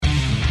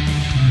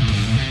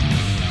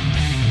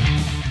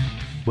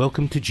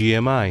Welcome to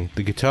GMI,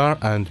 the Guitar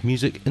and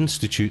Music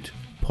Institute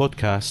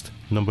podcast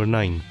number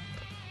 9.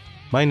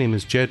 My name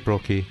is Jed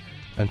Brockie,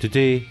 and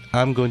today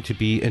I'm going to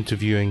be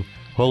interviewing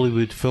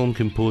Hollywood film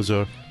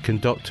composer,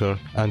 conductor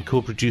and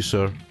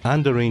co-producer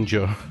and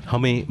arranger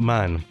Hummy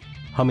Man.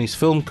 Hummy's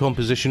film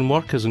composition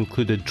work has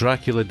included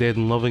Dracula Dead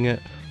and Loving It,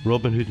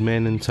 Robin Hood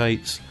Men in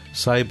Tights,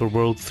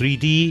 Cyberworld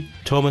 3D,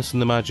 Thomas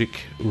and the Magic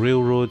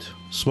Railroad,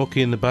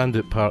 Smokey and the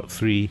Bandit Part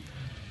 3,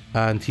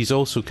 and he's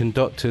also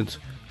conducted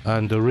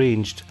and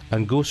arranged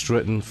and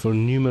ghostwritten for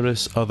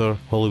numerous other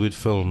Hollywood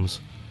films.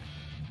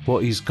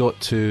 What he's got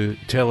to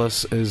tell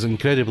us is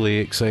incredibly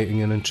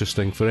exciting and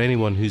interesting for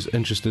anyone who's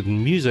interested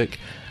in music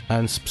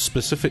and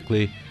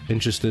specifically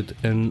interested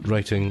in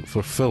writing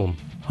for film.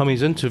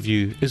 Hummy's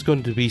interview is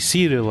going to be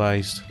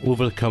serialised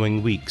over the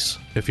coming weeks.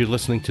 If you're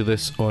listening to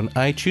this on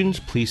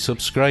iTunes, please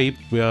subscribe.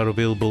 We are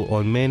available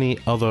on many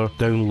other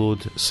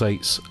download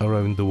sites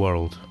around the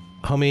world.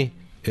 Hummy,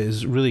 it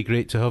is really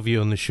great to have you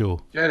on the show.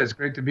 Jed, it's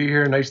great to be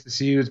here. Nice to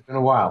see you. It's been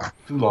a while.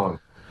 Too long.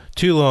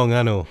 Too long,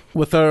 I know.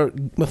 With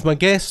my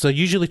guests, I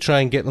usually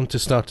try and get them to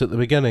start at the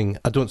beginning.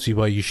 I don't see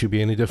why you should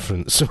be any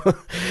different. So,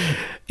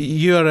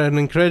 you are an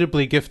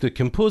incredibly gifted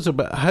composer,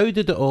 but how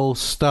did it all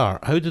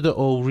start? How did it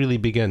all really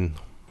begin?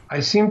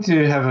 I seem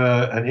to have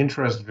an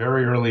interest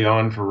very early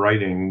on for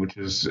writing, which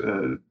is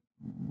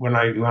when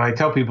I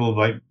tell people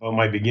about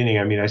my beginning.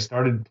 I mean, I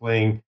started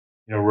playing,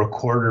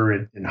 recorder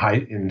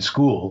in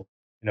school.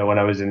 When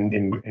I was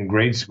in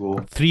grade school.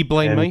 Three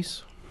Blind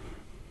Mice.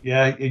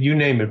 Yeah, you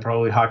name it.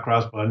 Probably Hot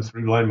Cross Buns,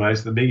 Three Blind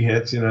Mice, the big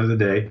hits, of the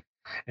day.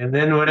 And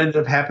then what ended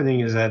up happening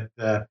is that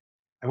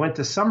I went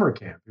to summer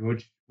camp,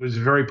 which was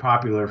very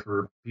popular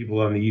for people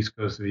on the East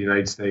Coast of the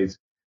United States.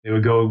 They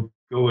would go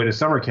into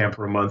summer camp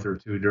for a month or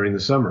two during the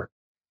summer.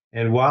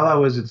 And while I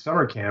was at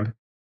summer camp,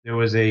 there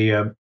was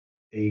a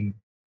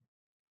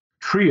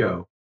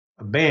trio,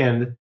 a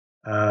band,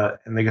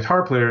 and the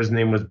guitar player's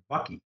name was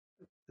Bucky.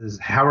 This is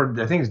Howard,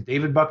 I think it's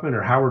David Buckman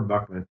or Howard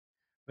Buckman.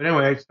 But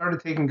anyway, I started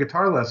taking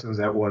guitar lessons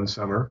that one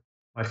summer.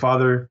 My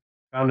father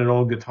found an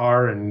old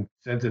guitar and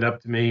sent it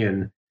up to me,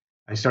 and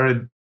I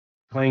started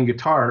playing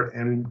guitar.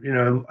 And,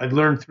 I'd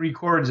learn 3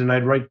 chords and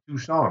I'd write 2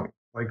 songs.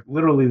 Like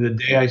literally the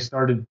day I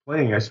started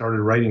playing, I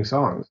started writing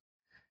songs.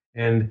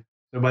 And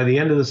so by the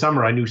end of the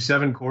summer, I knew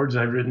 7 chords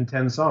and I'd written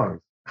 10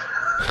 songs.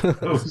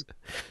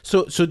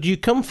 So do you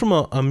come from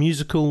a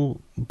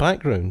musical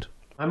background?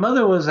 My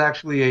mother was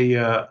actually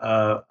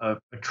a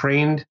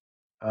trained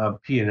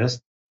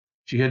pianist.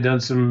 She had done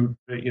some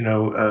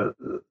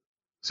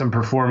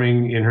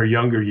performing in her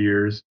younger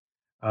years,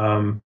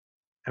 and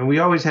we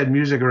always had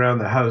music around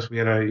the house. We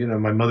had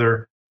my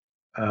mother.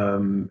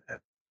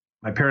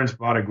 My parents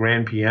bought a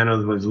grand piano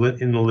that was lit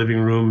in the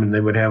living room, and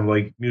they would have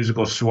like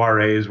musical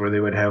soirees where they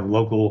would have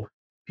local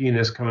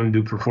pianists come and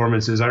do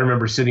performances. I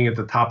remember sitting at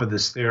the top of the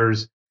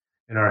stairs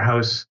in our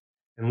house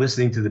and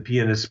listening to the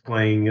pianists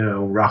playing,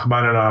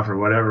 Rachmaninoff or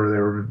whatever they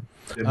were.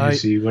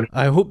 Debussy.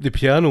 I hope the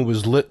piano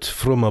was lit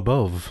from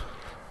above.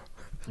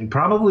 It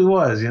probably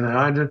was.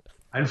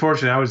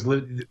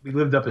 Unfortunately, we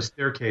lived up a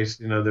staircase.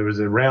 There was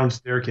a round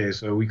staircase,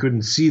 so we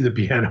couldn't see the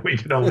piano. We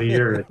could only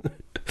hear it.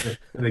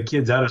 And the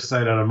kids out of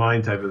sight, out of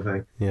mind type of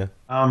thing. Yeah.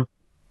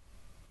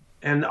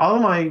 And all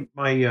of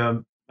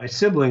my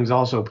siblings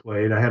also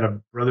played. I had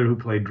a brother who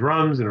played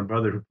drums and a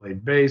brother who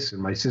played bass,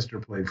 and my sister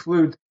played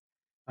flute.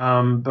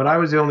 But I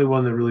was the only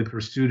one that really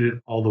pursued it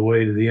all the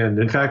way to the end.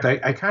 In fact,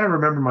 I kind of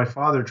remember my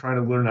father trying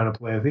to learn how to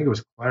play. I think it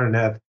was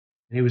clarinet, and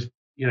he was,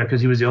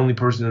 because he was the only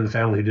person in the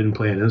family who didn't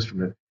play an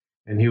instrument,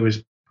 and he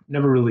was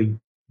never really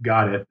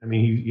got it. I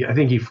mean, I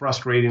think he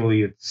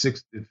frustratingly at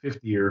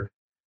 50 or,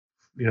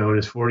 in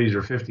his 40s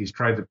or 50s,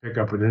 tried to pick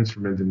up an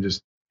instrument and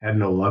just had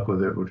no luck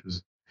with it, which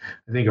was,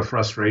 I think, a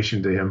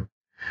frustration to him.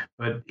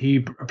 But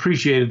he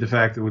appreciated the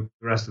fact that the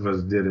rest of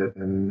us did it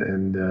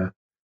and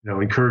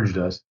encouraged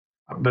us.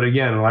 But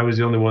again, I was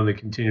the only one that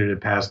continued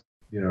it past,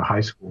 high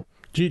school.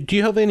 Do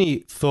you have any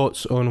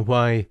thoughts on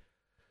why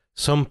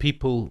some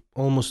people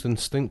almost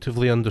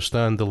instinctively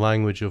understand the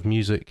language of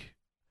music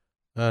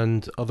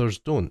and others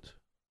don't?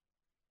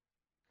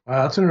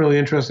 That's a really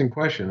interesting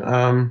question.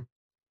 I've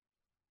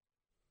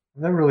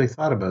never really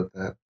thought about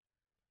that.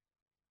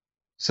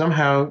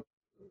 Somehow,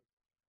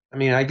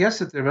 I guess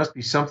that there must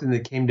be something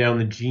that came down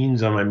the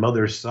genes on my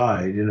mother's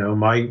side.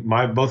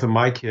 Both of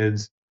my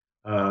kids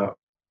are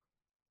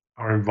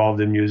involved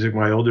in music.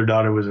 My older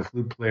daughter was a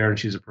flute player and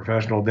she's a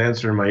professional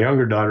dancer. And my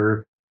younger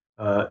daughter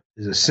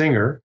is a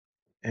singer.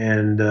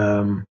 And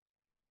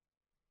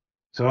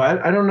so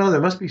I don't know.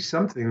 There must be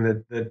something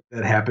that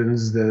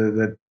happens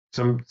that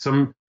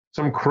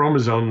some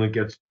chromosome that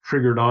gets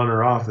triggered on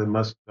or off that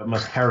must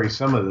carry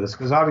some of this.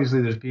 Because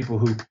obviously there's people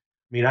who,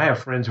 I have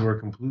friends who are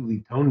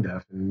completely tone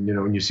deaf, and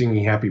when you're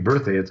singing Happy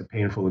Birthday, it's a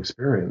painful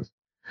experience.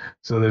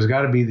 So there's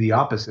got to be the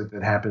opposite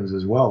that happens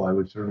as well, I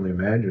would certainly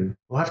imagine.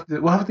 We'll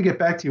have to get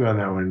back to you on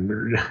that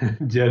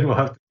one, Jed. We'll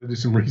have to do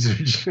some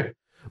research.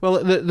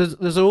 Well,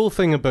 there's a whole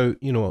thing about,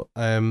 you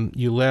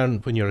learn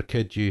when you're a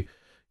kid, you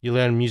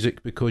learn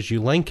music because you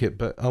like it,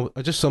 but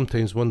I just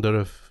sometimes wonder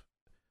if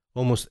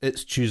almost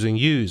it's choosing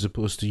you as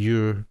opposed to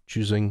you're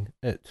choosing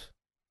it.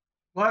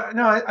 Well,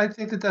 no, I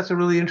think that that's a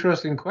really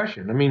interesting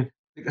question. I mean,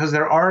 because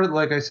there are,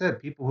 like I said,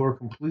 people who are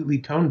completely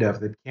tone deaf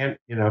that can't,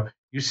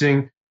 you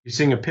sing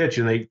a pitch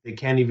and they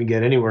can't even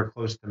get anywhere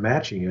close to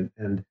matching it.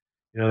 And,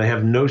 they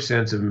have no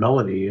sense of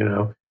melody.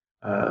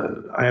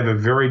 I have a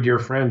very dear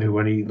friend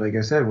who, like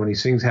I said, when he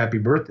sings Happy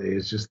Birthday,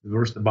 it's just the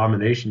worst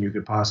abomination you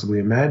could possibly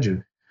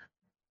imagine.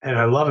 And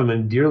I love him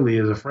and dearly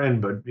as a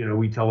friend, but,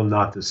 we tell him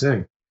not to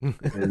sing.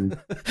 And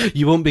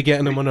You won't be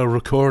getting him on a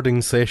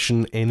recording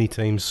session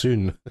anytime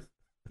soon.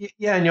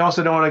 yeah, and you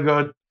also don't want to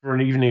go for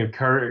an evening of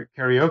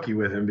karaoke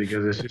with him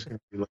because it's just going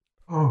to be like,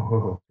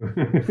 oh.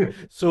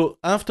 So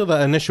after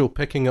that initial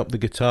picking up the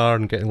guitar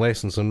and getting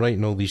lessons and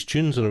writing all these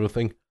tunes and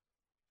everything,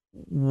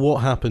 what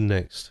happened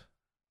next?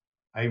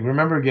 I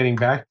remember getting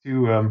back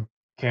to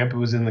camp. It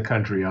was in the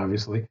country,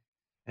 obviously,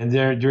 and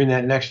there during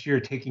that next year,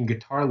 taking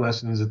guitar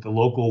lessons at the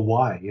local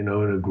Y, in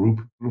a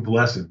group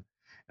lesson,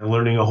 and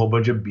learning a whole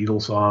bunch of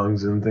Beatles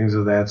songs and things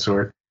of that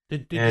sort.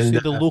 Did you say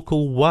the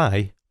local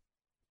Y?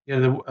 Yeah,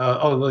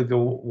 like the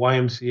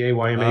YMCA,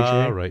 Ah,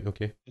 YMHA. right,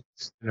 okay.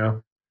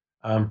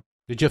 Um,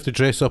 Did you have to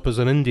dress up as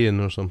an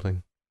Indian or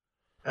something?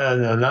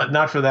 No,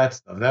 not for that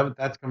stuff.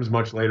 That comes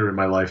much later in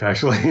my life,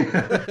 actually.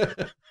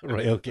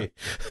 Right, okay.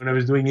 When I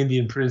was doing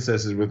Indian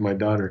princesses with my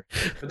daughter,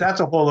 but that's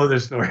a whole other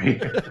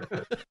story.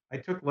 I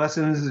took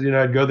lessons.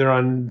 I'd go there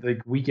on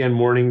like weekend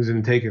mornings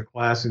and take a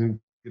class in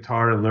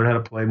guitar and learn how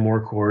to play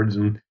more chords,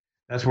 and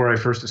that's where I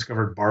first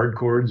discovered barred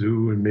chords.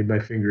 And made my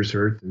fingers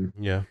hurt. And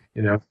Yeah.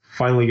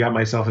 Finally got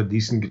myself a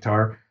decent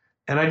guitar,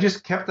 and I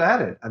just kept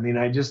at it. I mean,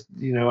 I just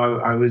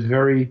I was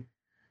very,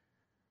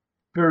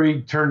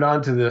 very turned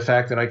on to the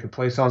fact that I could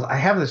play songs. I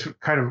have this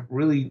kind of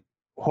really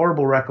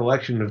horrible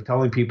recollection of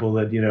telling people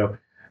that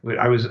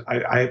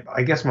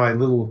I guess my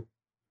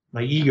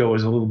ego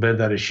was a little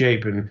bent out of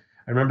shape, and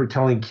I remember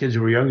telling kids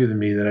who were younger than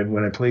me that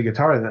when I play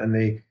guitar,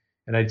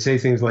 and I'd say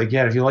things like,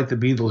 "Yeah, if you like the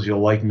Beatles,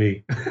 you'll like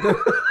me."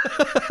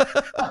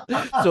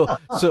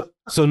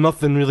 So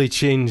nothing really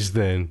changed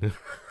then.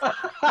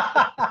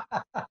 A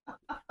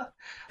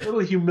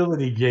little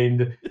humility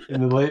gained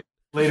in the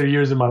later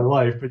years of my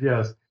life, but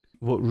yes.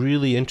 What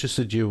really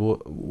interested you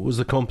was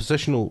the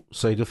compositional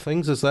side of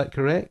things. Is that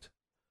correct?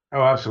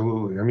 Oh,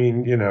 absolutely. I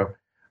mean,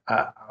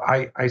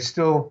 I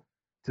still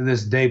to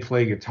this day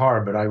play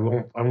guitar, but I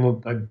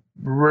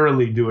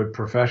rarely do it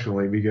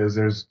professionally because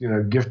there's,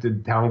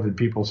 gifted, talented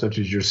people such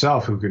as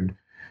yourself who could,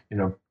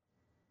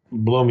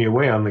 blow me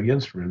away on the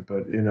instrument.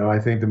 But, I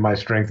think that my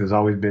strength has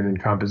always been in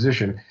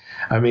composition.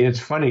 I mean, it's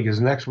funny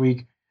because next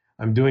week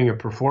I'm doing a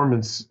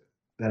performance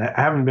that I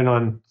haven't been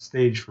on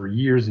stage for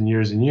years and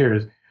years and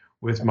years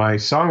with my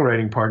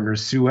songwriting partner,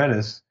 Sue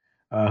Ennis,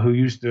 who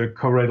used to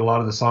co-write a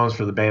lot of the songs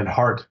for the band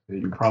Heart, that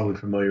you're probably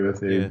familiar with,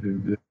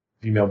 the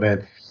female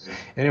band.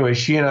 Anyway,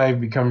 she and I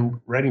have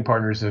become writing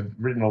partners, have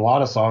written a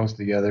lot of songs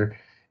together,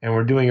 and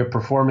we're doing a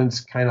performance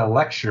kind of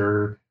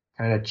lecture,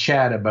 kind of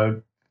chat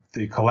about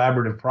the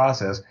collaborative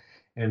process.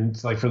 And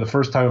it's like for the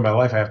first time in my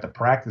life, I have to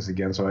practice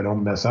again so I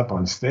don't mess up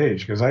on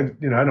stage because I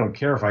don't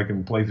care if I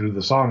can play through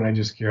the song. I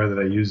just care that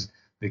I use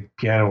the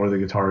piano or the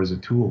guitar as a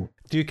tool.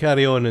 Do you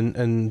carry on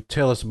and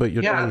tell us about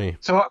your journey?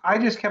 So I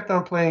just kept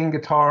on playing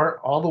guitar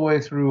all the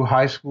way through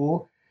high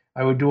school.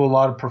 I would do a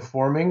lot of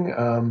performing.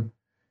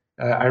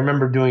 I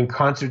remember doing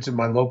concerts at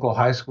my local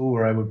high school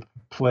where I would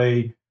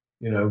play,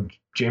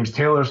 James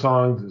Taylor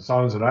songs, the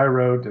songs that I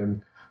wrote,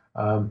 and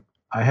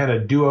I had a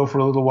duo for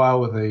a little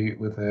while with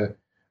a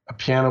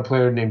piano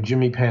player named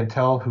Jimmy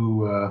Pantel,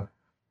 who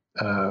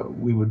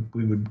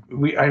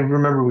I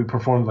remember we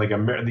performed like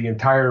the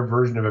entire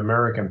version of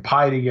American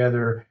Pie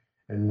together,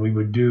 and we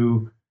would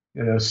do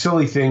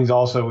silly things.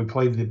 Also, we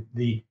played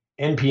the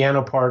end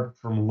piano part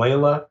from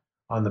Layla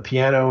on the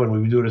piano, and we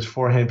would do it as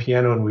forehand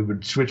piano, and we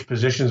would switch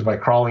positions by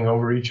crawling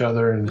over each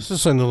other. And this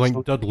is sounding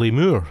like Dudley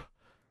Moore.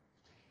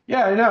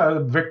 Yeah, I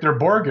know, Victor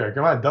Borge.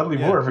 Come on, Dudley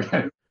Moore.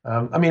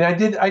 I mean, I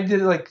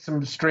did like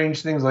some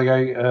strange things. Like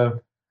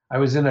I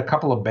was in a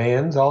couple of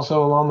bands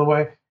also along the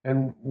way,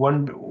 and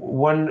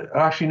one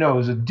actually no, it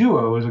was a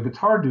duo. It was a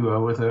guitar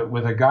duo with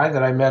a guy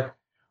that I met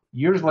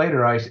years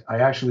later. I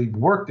actually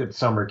worked at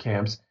summer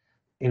camps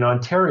in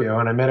Ontario,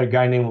 and I met a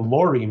guy named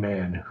Laurie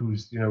Mann,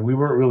 who's we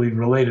weren't really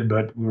related,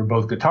 but we were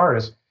both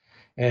guitarists,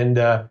 and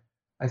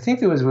I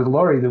think it was with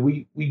Laurie that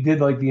we did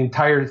like the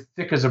entire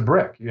Thick as a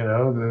Brick,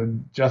 the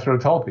Jethro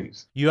Tull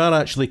piece. You are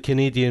actually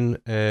Canadian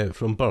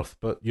from birth,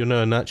 but you're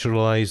now a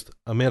naturalized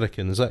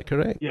American. Is that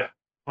correct? Yeah,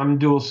 I'm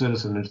dual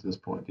citizen at this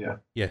point. Yeah.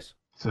 Yes.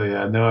 So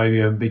yeah, no,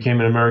 I became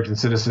an American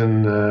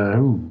citizen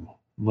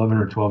 11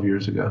 or 12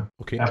 years ago.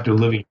 Okay. After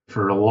living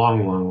for a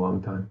long, long,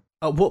 long time.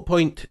 At what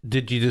point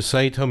did you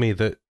decide, Tommy,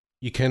 that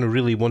you kind of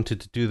really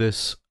wanted to do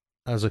this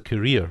as a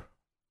career?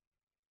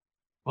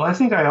 Well, I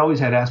think I always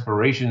had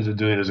aspirations of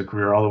doing it as a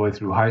career all the way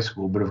through high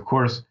school. But of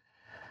course,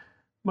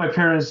 my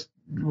parents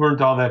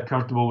weren't all that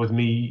comfortable with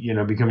me,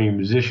 becoming a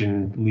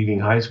musician leaving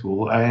high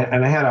school.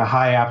 And I had a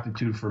high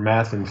aptitude for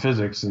math and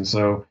physics. And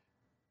so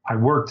I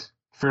worked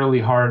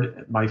fairly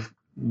hard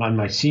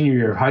my senior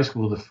year of high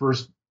school. The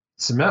first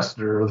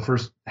semester or the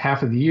first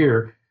half of the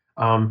year,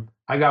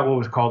 I got what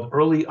was called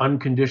early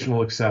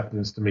unconditional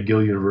acceptance to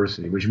McGill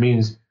University, which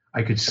means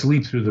I could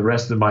sleep through the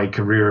rest of my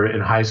career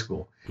in high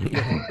school.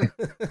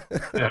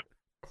 Yeah.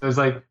 So it's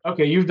like,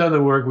 okay, you've done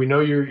the work. We know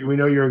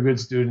you're a good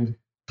student.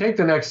 Take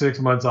the next 6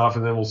 months off,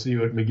 and then we'll see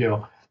you at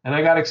McGill. And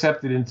I got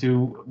accepted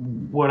into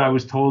what I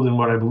was told and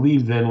what I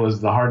believed then was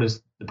the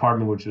hardest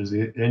department, which was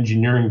the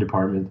engineering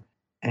department.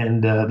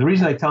 And the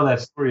reason I tell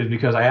that story is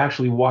because I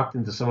actually walked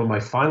into some of my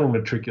final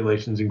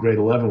matriculations in grade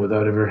 11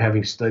 without ever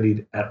having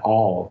studied at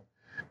all.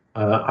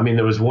 I mean,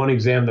 there was one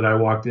exam that I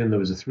walked in. There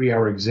was a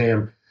 3-hour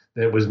exam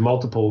that was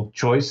multiple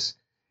choice,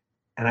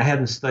 and I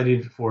hadn't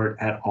studied for it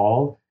at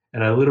all.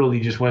 And I literally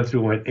just went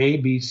through and went A,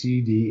 B, C,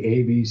 D,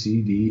 A, B,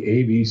 C, D,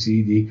 A, B,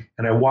 C, D.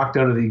 And I walked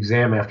out of the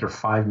exam after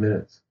 5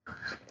 minutes.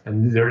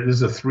 And this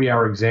is a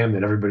 3-hour exam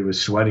that everybody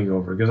was sweating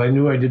over because I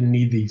knew I didn't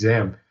need the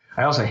exam.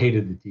 I also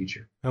hated the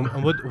teacher.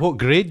 And what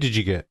grade did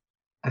you get?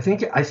 I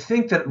think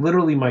that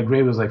literally my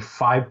grade was like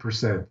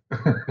 5%.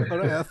 All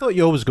right, I thought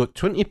you always got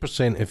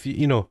 20%. If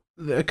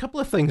a couple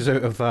of things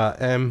out of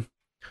that.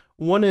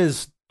 One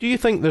is, do you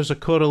think there's a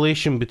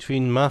correlation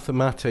between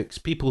mathematics,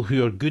 people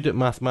who are good at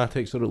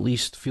mathematics or at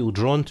least feel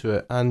drawn to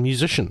it, and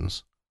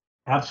musicians?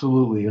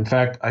 Absolutely. In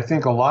fact, I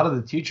think a lot of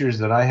the teachers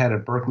that I had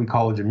at Berklee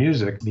College of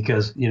Music,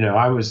 because,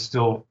 I was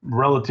still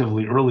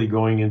relatively early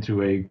going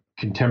into a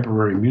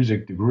contemporary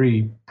music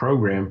degree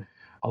program,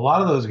 a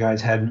lot of those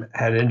guys had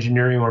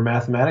engineering or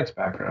mathematics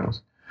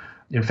backgrounds.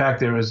 In fact,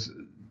 there was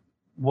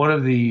one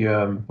of the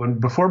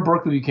before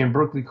Berklee became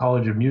Berklee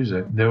College of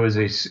Music,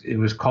 it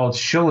was called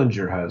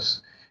Schillinger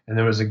House, and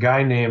there was a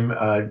guy named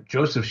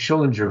Joseph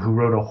Schillinger who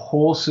wrote a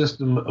whole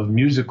system of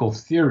musical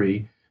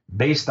theory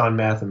based on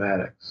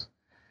mathematics.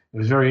 It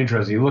was very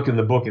interesting. You look in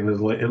the book, and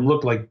it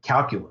looked like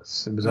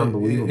calculus. It was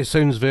unbelievable. It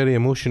sounds very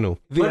emotional.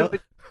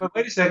 But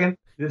wait a second.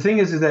 The thing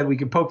is that we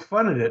could poke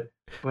fun at it,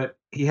 but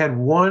he had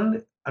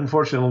one,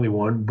 unfortunately only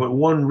one, but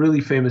one really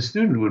famous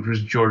student, which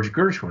was George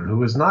Gershwin, who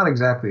was not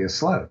exactly a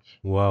slouch.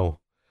 Wow.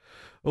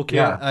 Okay,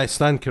 Yeah. I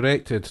stand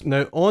corrected.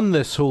 Now, on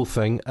this whole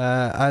thing,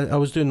 I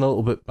was doing a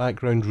little bit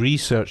background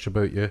research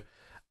about you,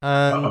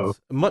 and Uh-oh.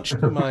 much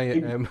to my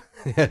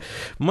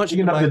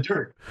Digging up the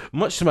dirt.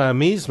 much to my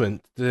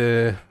amazement,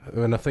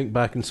 when I think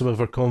back in some of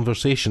our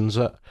conversations,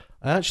 I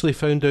actually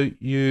found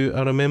out you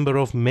are a member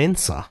of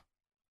Mensa.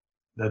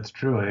 That's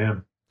true. I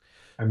am.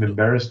 I'm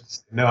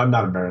embarrassed. No, I'm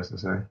not embarrassed to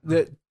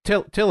say.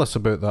 Tell us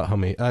about that,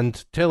 Hummy,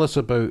 and tell us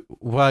about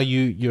why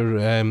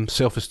your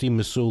self-esteem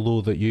was so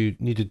low that you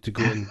needed to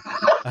go and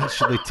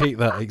actually take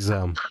that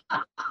exam.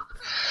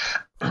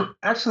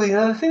 Actually,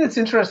 the thing that's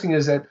interesting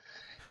is that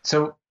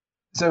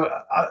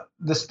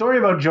the story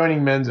about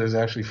joining Mensa is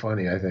actually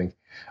funny, I think.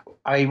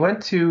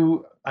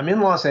 I'm in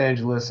Los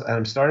Angeles, and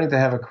I'm starting to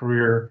have a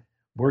career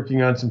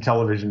working on some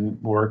television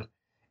work.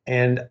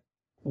 And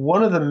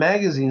one of the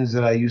magazines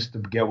that I used to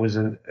get was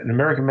an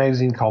American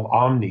magazine called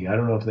Omni. I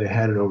don't know if they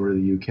had it over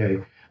in the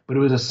UK, but it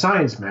was a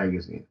science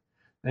magazine.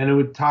 And it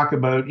would talk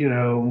about,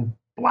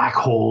 black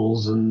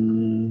holes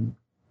and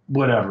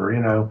whatever,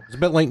 It's a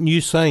bit like New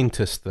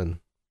Scientist then.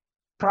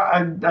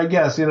 I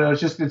guess,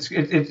 it's just,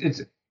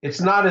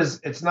 it's not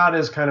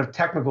as kind of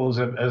technical as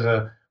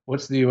a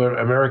what's the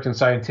American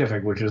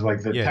Scientific, which is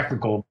like the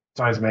technical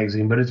science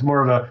magazine, but it's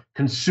more of a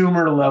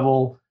consumer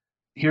level.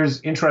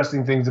 Here's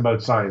interesting things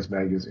about science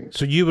magazine.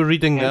 So you were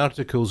reading the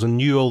articles and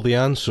knew all the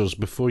answers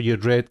before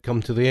you'd read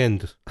come to the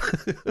end.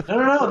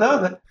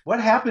 No.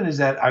 What happened is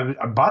that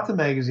I bought the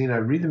magazine, I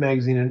read the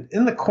magazine, and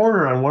in the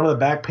corner on one of the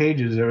back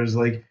pages, there was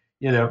like,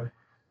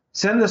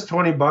 send us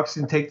 $20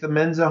 and take the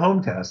Mensa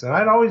home test. And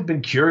I'd always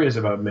been curious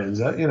about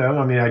Mensa,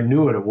 I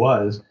knew what it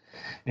was.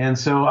 And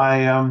so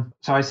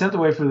I sent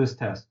away for this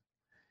test.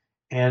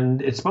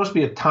 And it's supposed to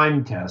be a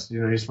time test.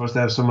 You're supposed to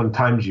have someone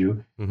times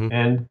you.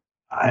 Mm-hmm.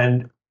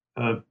 And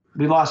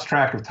we lost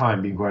track of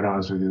time, being quite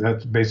honest with you.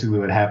 That's basically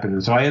what happened.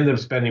 And so I ended up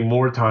spending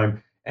more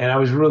time, and I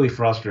was really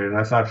frustrated.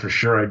 I thought for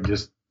sure I'd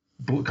just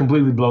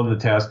completely blown the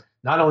test.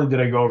 Not only did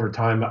I go over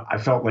time, I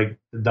felt like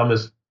the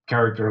dumbest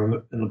character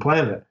on the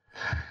planet.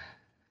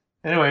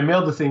 Anyway, I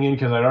mailed the thing in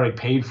because I'd already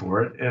paid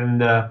for it.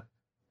 And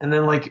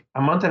then like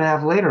a month and a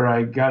half later,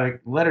 I got a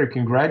letter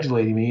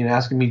congratulating me and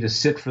asking me to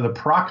sit for the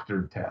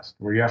proctored test,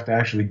 where you have to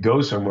actually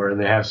go somewhere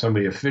and they have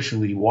somebody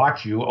officially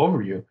watch you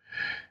over you.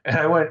 And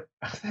I went,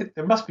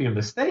 there must be a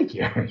mistake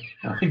here.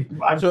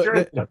 I'm so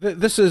sure.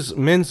 This is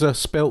Mensa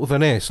spelt with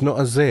an S, not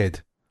a Z.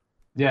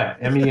 Yeah,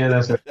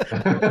 MENS.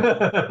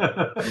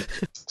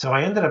 So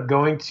I ended up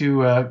going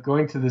to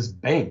this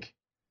bank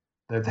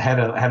that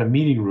had a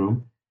meeting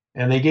room,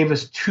 and they gave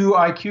us 2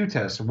 IQ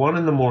tests, one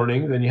in the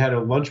morning, then you had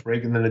a lunch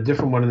break, and then a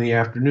different one in the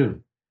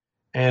afternoon.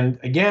 And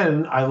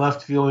again, I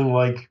left feeling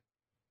like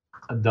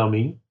a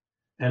dummy.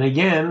 And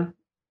again,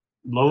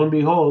 lo and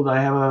behold,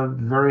 I have a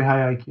very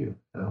high IQ.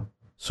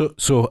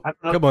 So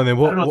come on then.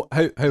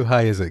 How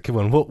high is it? Come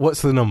on.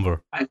 What's the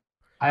number? I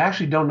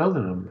actually don't know the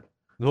number.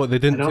 What, they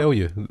didn't tell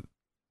you?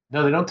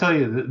 No, they don't tell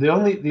you. The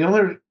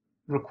only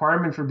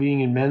requirement for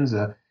being in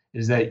Mensa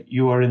is that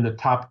you are in the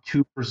top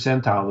 2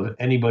 percentile of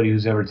anybody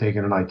who's ever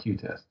taken an IQ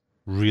test.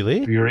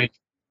 Really? for your age.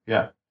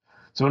 Yeah.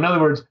 So in other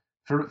words,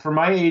 for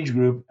my age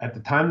group at the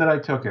time that I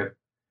took it,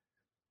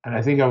 and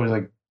I think I was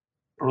like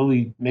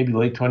early, maybe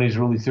late 20s,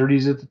 early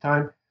 30s at the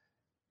time,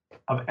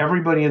 of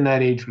everybody in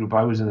that age group,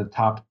 I was in the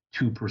top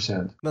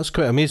 2%. That's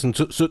quite amazing.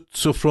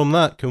 So from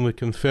that, can we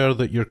confer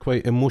that you're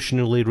quite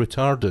emotionally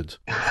retarded?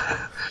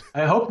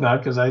 I hope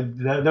not, because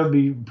that would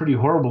be pretty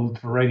horrible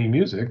for writing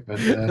music. But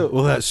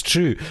Well, that's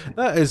true.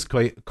 That is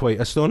quite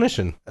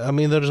astonishing. I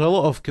mean, there's a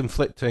lot of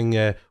conflicting.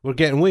 We're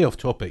getting way off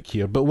topic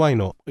here, but why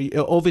not?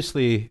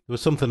 Obviously, there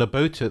was something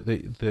about it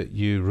that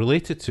you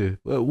related to.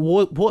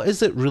 What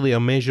is it really a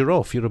measure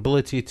of? Your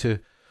ability to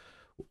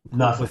cope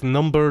nothing. with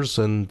numbers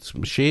and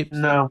shapes?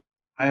 No,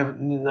 I have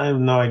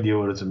no idea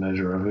what it's a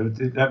measure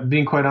of.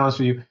 Being quite honest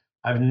with you,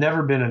 I've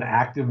never been an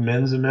active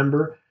Mensa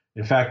member.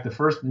 In fact, the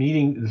first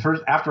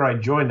after I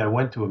joined, I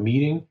went to a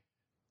meeting,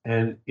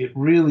 and it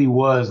really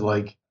was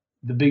like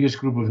the biggest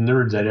group of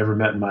nerds I'd ever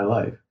met in my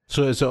life.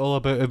 So is it all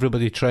about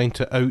everybody trying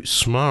to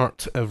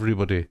outsmart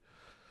everybody?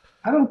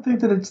 I don't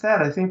think that it's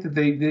that. I think that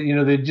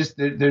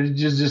they're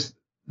just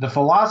the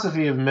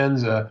philosophy of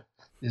Mensa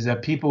is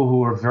that people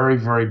who are very,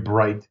 very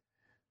bright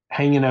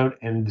hanging out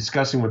and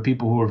discussing with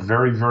people who are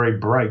very, very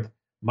bright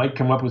might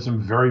come up with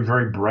some very,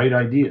 very bright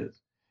ideas.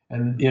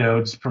 And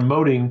it's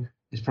promoting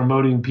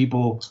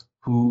people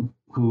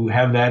who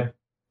have that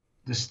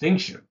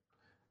distinction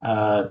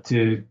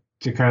to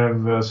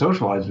kind of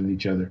socialize with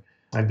each other.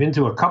 I've been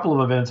to a couple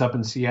of events up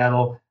in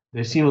Seattle.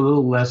 They seem a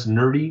little less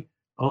nerdy,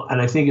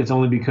 and I think it's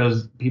only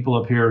because people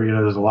up here,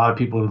 there's a lot of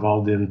people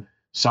involved in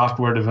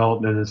software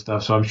development and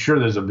stuff. So I'm sure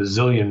there's a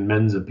bazillion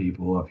Mensa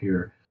people up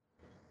here.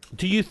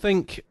 Do you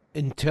think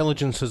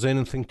intelligence has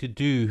anything to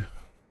do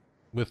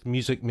with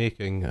music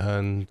making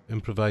and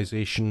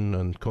improvisation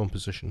and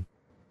composition?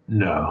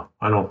 No,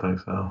 I don't think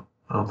so.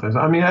 I don't think so.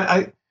 I mean,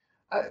 I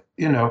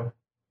you know,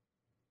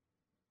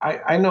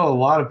 I know a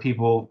lot of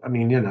people. I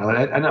mean,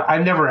 I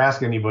never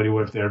ask anybody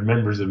what if they're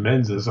members of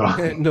Mensa. So,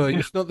 No,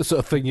 it's not the sort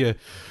of thing you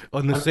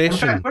on the in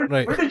session, fact, where,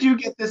 right? where did you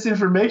get this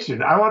information?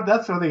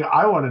 That's something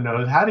I want to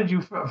know. Is how did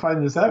you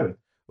find this out?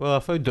 Well, I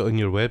found it on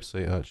your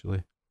website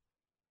actually.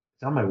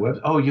 It's on my web.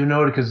 Oh, you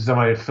know it because it's on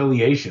my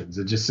affiliations.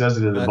 It just says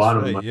it in the That's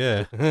bottom right, of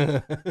yeah.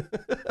 my.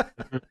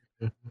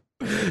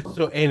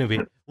 So anyway,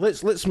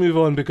 let's move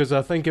on because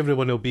I think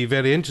everyone will be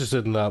very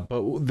interested in that,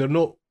 but they're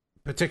not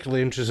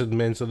particularly interested in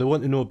men, so they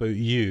want to know about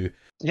you.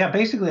 Yeah,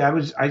 basically, I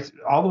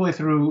all the way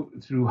through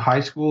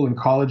high school and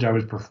college, I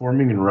was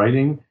performing and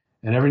writing,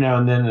 and every now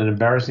and then an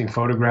embarrassing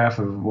photograph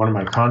of one of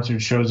my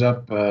concerts shows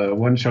up.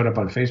 One showed up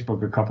on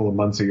Facebook a couple of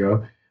months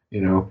ago,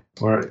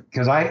 or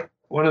because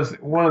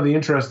one of the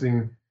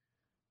interesting,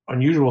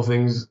 unusual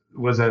things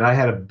was that I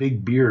had a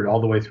big beard all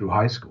the way through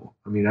high school.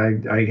 I mean,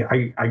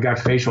 I got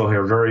facial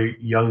hair very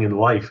young in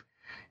life.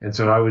 And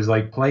so I was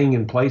like playing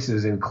in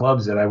places in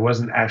clubs that I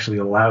wasn't actually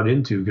allowed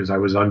into because I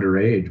was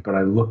underage, but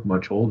I looked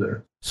much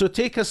older. So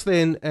take us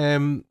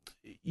then.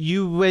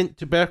 You went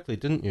to Berkeley,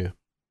 didn't you?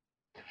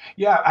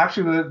 Yeah,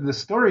 actually, the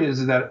story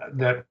is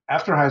that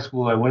after high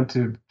school, I went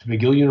to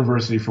McGill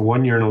University for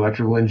 1 year in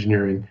electrical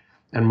engineering,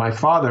 and my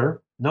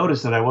father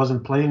noticed that I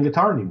wasn't playing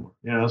guitar anymore.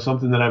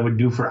 Something that I would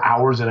do for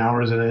hours and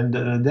hours and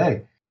a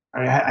day.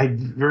 I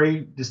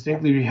very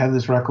distinctly had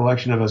this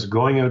recollection of us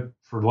going out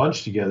for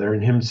lunch together,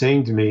 and him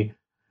saying to me,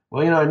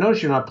 "Well, I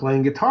notice you're not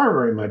playing guitar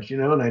very much,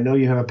 and I know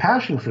you have a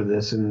passion for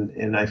this,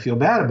 and I feel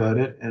bad about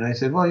it." And I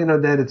said, "Well,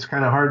 Dad, it's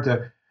kind of hard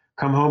to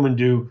come home and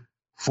do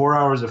 4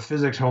 hours of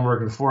physics homework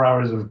and 4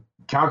 hours of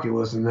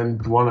calculus and then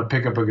want to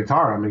pick up a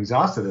guitar. I'm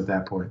exhausted at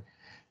that point."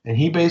 And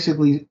he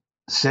basically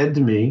said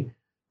to me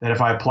that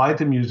if I applied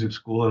to music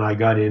school and I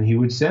got in, he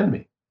would send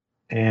me.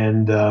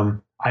 And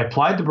I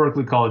applied to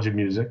Berklee College of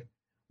Music,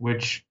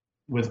 which,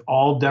 with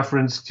all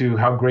deference to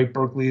how great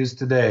Berklee is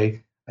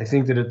today, I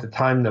think that at the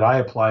time that I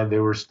applied, they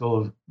were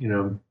still,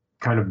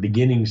 kind of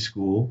beginning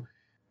school.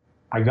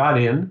 I got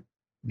in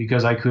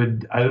because I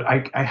could.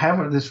 I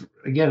have this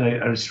again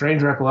a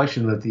strange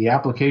recollection that the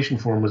application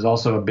form was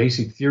also a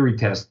basic theory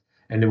test,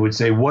 and it would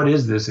say, "What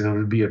is this?" and it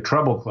would be a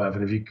treble clef,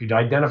 and if you could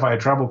identify a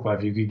treble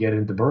clef, you could get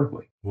into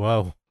Berklee.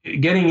 Wow.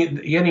 Getting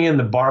in,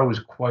 the bar was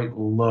quite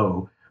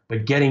low,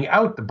 but getting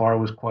out, the bar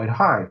was quite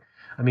high.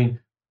 I mean,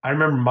 I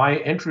remember my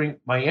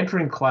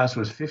entering class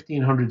was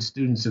 1,500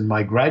 students, and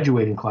my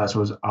graduating class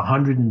was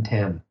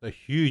 110. A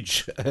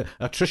huge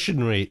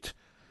attrition rate.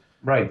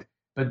 Right.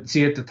 But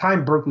see, at the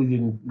time, Berklee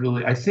didn't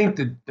really. I think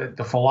that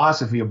the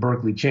philosophy of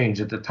Berklee changed.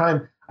 At the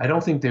time, I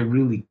don't think they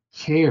really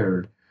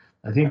cared.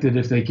 I think that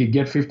if they could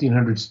get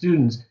 1,500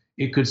 students,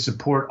 it could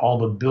support all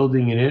the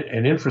building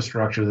and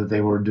infrastructure that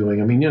they were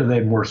doing. I mean, they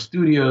had more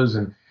studios,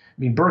 and I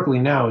mean,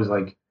 Berklee now is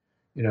like,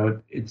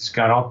 it's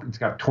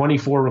got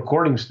 24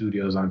 recording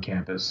studios on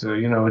campus. So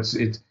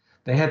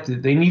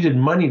they needed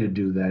money to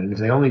do that, and if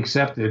they only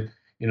accepted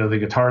the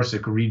guitarists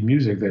that could read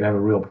music, they'd have a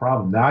real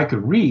problem. Now I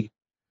could read,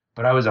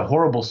 but I was a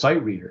horrible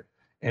sight reader,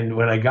 and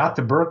when I got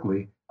to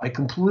Berklee, I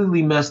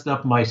completely messed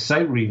up my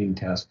sight reading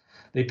test.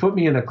 They put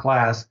me in a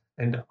class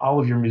and all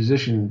of your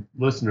musician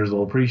listeners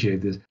will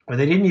appreciate this, where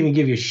they didn't even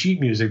give you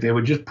sheet music. They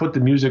would just put the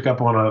music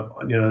up on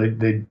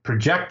they'd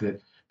project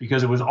it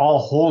because it was all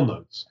whole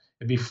notes.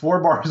 It'd be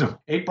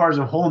 8 bars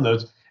of whole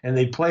notes, and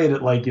they play it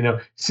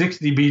at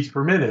 60 beats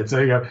per minute. So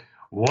you go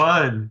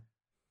 1,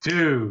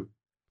 2,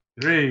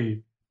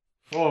 3,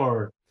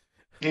 4,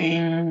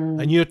 ding.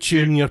 And you're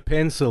tuning your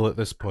pencil at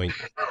this point.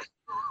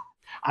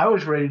 I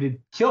was ready to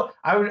kill.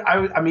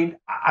 I mean,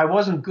 I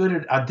wasn't good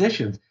at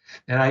auditions.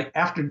 And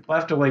after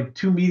like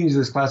 2 meetings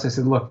of this class, I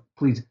said, look,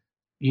 please,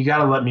 you got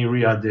to let me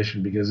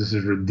re-audition because this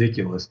is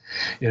ridiculous,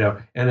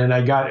 And then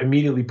I got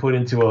immediately put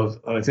into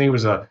I think it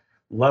was a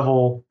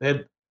level.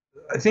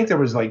 I think there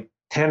was like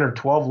 10 or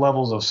 12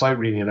 levels of sight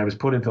reading, and I was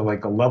put into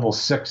like a level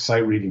 6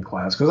 sight reading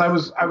class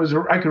because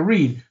I could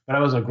read, but I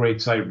wasn't a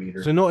great sight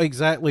reader. So not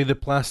exactly the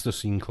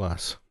plasticine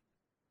class.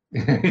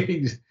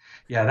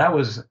 Yeah,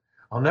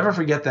 I'll never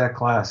forget that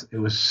class. It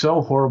was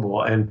so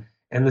horrible. And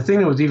the thing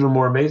that was even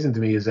more amazing to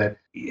me is that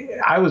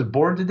I was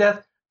bored to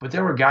death, but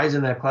there were guys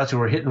in that class who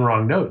were hitting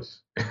wrong notes.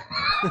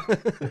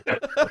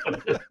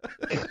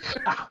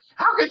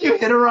 How could you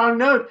hit a wrong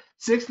note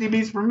 60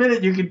 beats per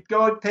minute? You could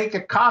go take a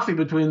coffee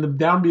between the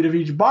downbeat of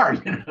each bar.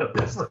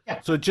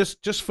 So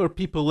just for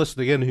people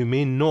listening in who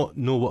may not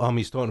know what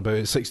Hammy's talking about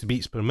at 60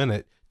 beats per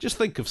minute, just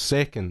think of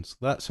seconds.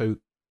 That's how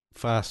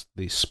fast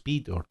the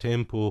speed or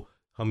tempo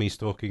Hammy's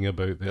talking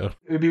about there.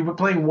 We'd be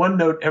playing one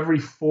note every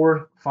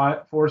 4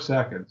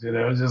 seconds.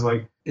 It's just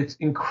it's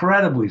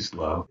incredibly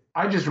slow.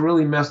 I just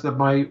really messed up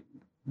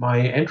my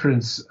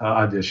entrance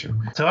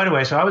audition. So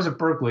anyway, I was at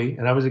Berklee,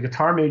 and I was a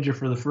guitar major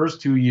for the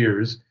first 2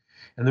 years.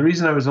 And the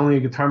reason I was only a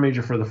guitar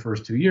major for the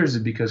first 2 years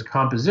is because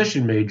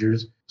composition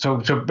majors. So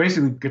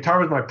basically, guitar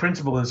was my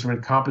principal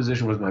instrument.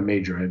 Composition was my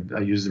major.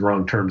 I used the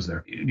wrong terms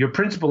there. Your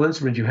principal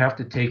instrument, you have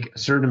to take a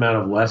certain amount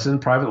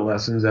of private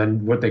lessons,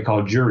 and what they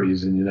call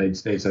juries in the United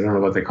States. I don't know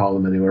what they call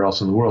them anywhere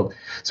else in the world.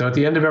 So at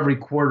the end of every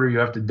quarter, you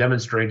have to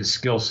demonstrate a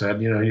skill set.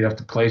 You have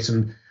to play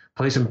some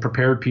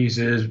prepared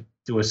pieces,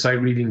 do a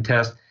sight reading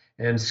test,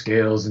 and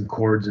scales and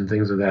chords and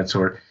things of that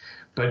sort.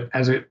 But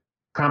as a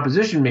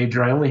composition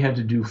major, I only had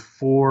to do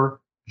 4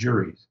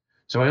 juries.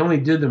 So I only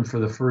did them for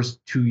the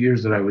first 2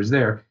 years that I was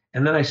there.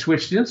 And then I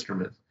switched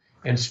instruments.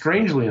 And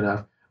strangely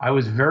enough, I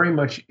was very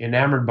much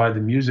enamored by the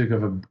music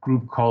of a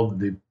group called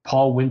the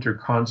Paul Winter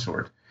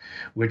Consort,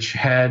 which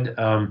had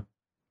the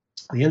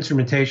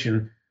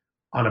instrumentation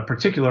on a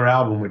particular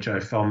album, which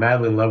I fell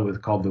madly in love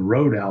with, called the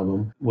Road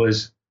album,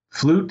 was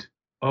flute,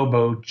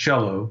 oboe,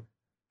 cello,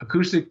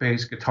 acoustic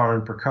bass, guitar,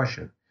 and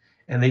percussion.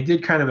 And they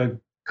did kind of a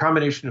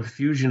combination of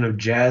fusion of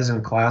jazz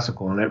and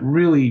classical. And it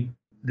really,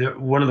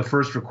 one of the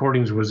first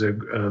recordings was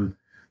a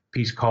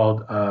piece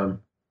called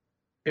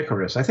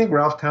Icarus. I think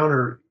Ralph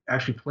Towner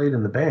actually played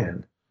in the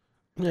band.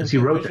 Yeah, he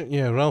wrote that.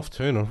 Yeah, Ralph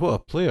Towner, what a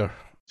player.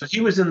 So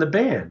he was in the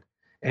band.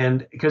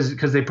 And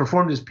because they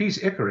performed his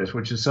piece Icarus,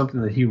 which is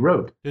something that he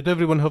wrote. Did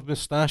everyone have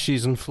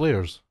moustaches and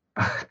flares?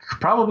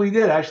 Probably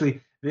did,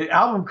 actually. The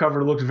album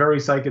cover looks very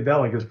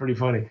psychedelic. It's pretty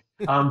funny.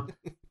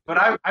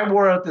 But I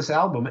wore out this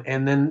album,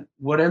 and then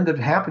what ended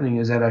up happening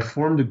is that I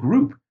formed a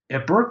group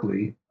at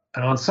Berklee,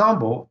 an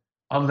ensemble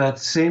of that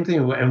same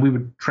thing, and we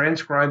would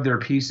transcribe their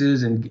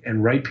pieces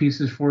and write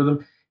pieces for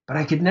them. But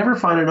I could never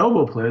find an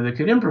oboe player that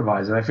could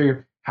improvise, and I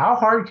figured, how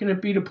hard can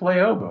it be to play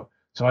oboe?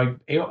 So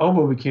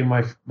oboe became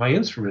my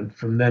instrument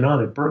from then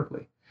on at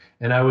Berklee.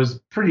 And I was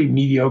pretty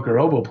mediocre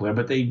oboe player,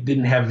 but they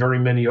didn't have very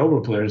many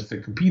oboe players to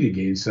compete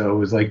against. So it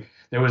was like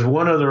there was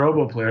one other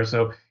oboe player.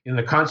 So in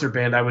the concert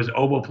band, I was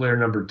oboe player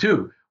number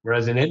 2.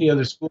 Whereas in any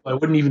other school, I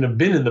wouldn't even have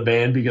been in the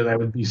band because I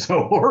would be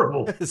so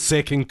horrible.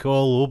 Second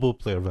call oboe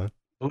player, man.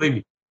 Believe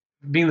me,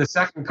 being the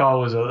second call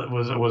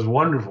was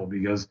wonderful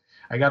because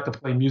I got to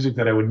play music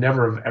that I would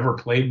never have ever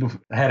played before.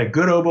 I had a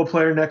good oboe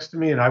player next to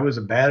me, and I was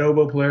a bad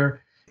oboe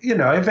player.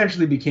 I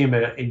eventually became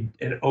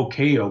an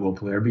okay oboe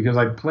player because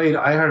I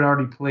had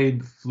already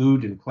played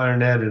flute and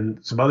clarinet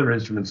and some other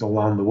instruments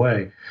along the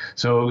way.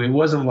 So it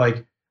wasn't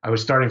like I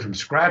was starting from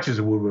scratch as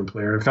a woodwind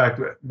player. In fact,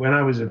 when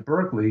I was at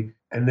Berklee,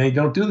 and they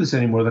don't do this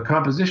anymore, the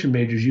composition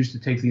majors used to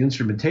take the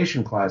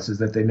instrumentation classes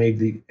that they made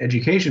the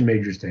education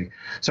majors take.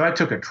 So I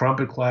took a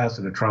trumpet class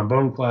and a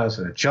trombone class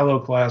and a cello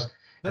class.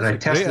 That's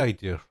and great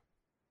idea.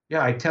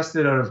 Yeah, I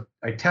tested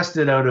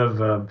out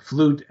of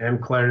flute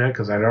and clarinet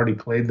because I'd already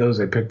played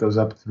those. I picked those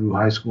up through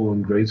high school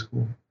and grade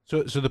school.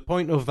 So the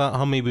point of that,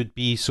 Hummy, would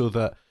be so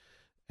that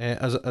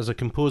as a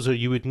composer,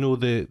 you would know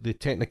the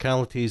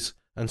technicalities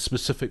and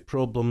specific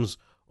problems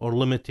or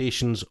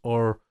limitations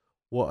or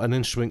what an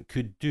instrument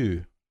could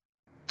do.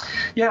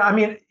 Yeah, I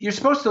mean, you're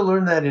supposed to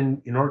learn that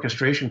in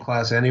orchestration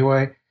class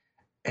anyway,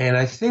 and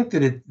I think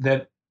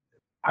that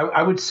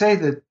I would say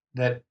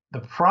that the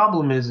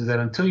problem is that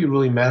until you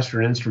really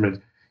master an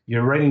instrument,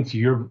 you're writing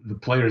to the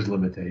player's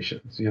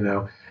limitations,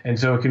 and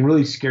so it can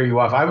really scare you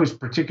off. I was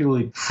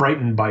particularly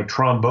frightened by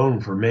trombone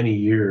for many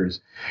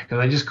years because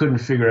I just couldn't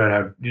figure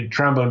out how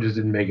trombone just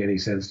didn't make any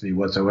sense to me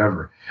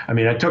whatsoever. I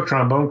mean, I took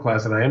trombone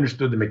class and I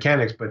understood the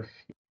mechanics, but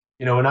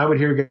When I would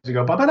hear guys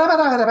go, "Ba, ba, da, ba,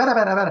 da, ba, da, ba,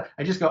 da, ba, da,"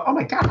 I just go, "Oh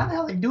my God, how the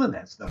hell are they doing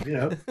that stuff?"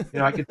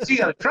 I could see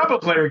how a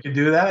trumpet player could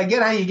do that. I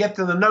get how you get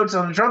to the notes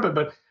on the trumpet,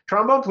 but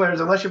trombone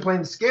players, unless you're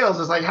playing scales,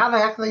 it's like, how the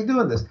heck are they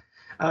doing this?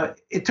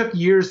 It took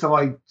years till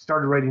I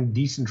started writing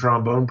decent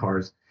trombone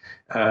parts,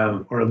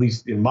 or at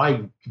least in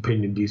my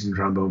opinion, decent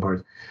trombone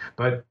parts.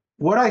 But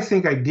what I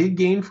think I did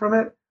gain from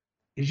it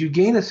is you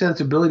gain a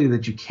sensibility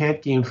that you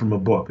can't gain from a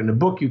book. In a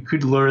book, you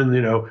could learn,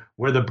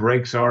 where the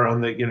breaks are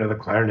on the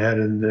clarinet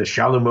and the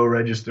chalumeau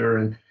register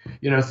and,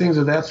 things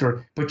of that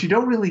sort. But you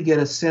don't really get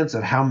a sense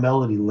of how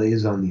melody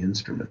lays on the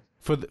instrument.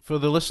 For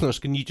the listeners,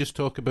 can you just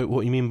talk about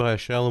what you mean by a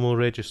chalumeau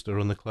register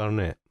on the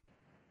clarinet?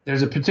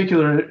 There's a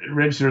particular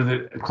register of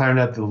the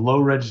clarinet, the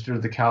low register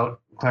of the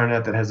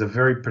clarinet, that has a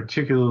very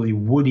particularly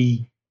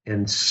woody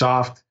and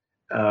soft,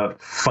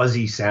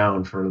 fuzzy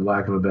sound, for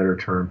lack of a better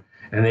term.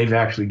 And they've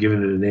actually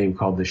given it a name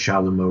called the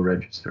chalumeau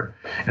register.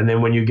 And then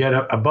when you get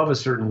up above a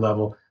certain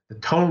level, the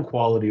tone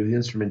quality of the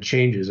instrument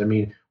changes. I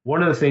mean,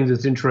 one of the things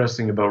that's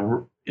interesting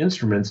about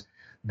instruments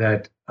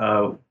that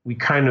we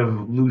kind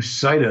of lose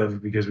sight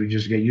of because we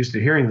just get used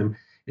to hearing them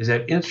is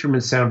that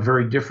instruments sound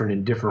very different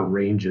in different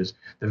ranges.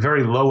 The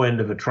very low end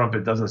of a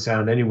trumpet doesn't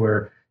sound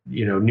anywhere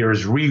near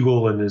as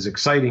regal and as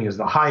exciting as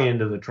the high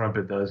end of the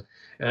trumpet does.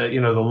 The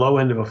low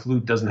end of a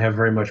flute doesn't have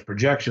very much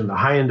projection. The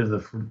high end of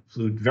the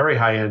flute, very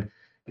high end,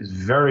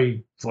 is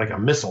it's like a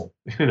missile,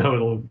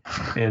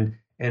 and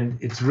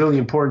it's really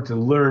important to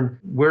learn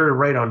where to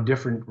write on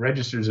different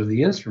registers of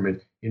the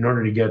instrument in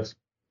order to get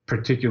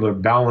particular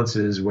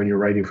balances when you're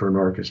writing for an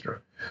orchestra.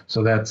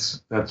 So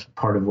that's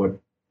part of what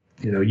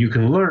you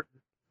can learn.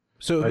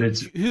 So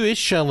who is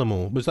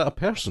Chalumeau? Was that a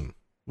person?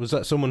 Was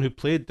that someone who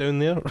played down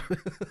there?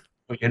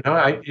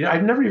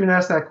 I've never even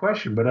asked that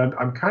question, but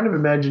I'm kind of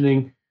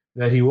imagining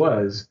that he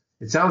was.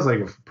 It sounds like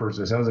a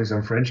person. It sounds like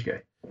some French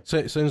guy. So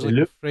it sounds like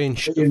a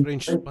French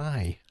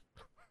spy.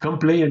 Come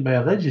play in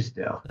my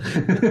register.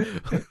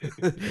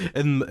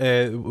 In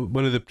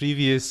one of the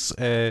previous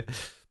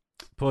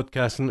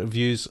podcast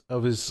interviews, I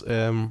was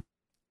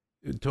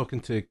talking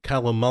to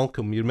Callum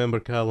Malcolm. You remember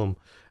Callum?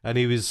 And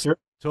he was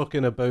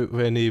talking about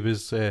when he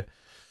was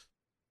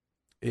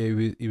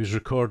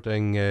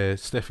recording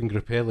Stefan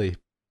Grappelli.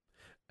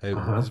 It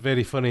was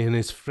very funny, and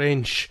his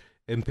French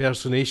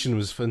impersonation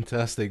was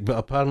fantastic, but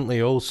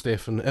apparently all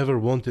Stefan ever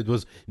wanted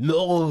was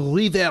more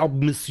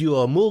reverb,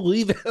 monsieur, more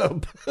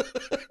reverb.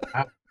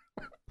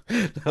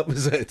 That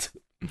was it.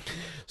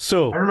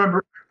 So I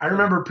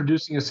remember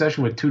producing a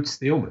session with Toots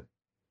Thielman.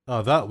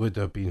 Oh, that would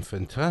have been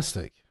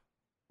fantastic.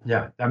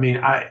 Yeah, I mean,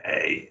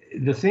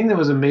 the thing that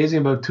was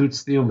amazing about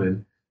Toots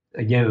Thielman,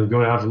 again,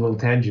 going off a little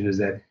tangent, is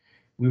that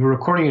we were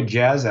recording a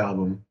jazz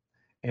album,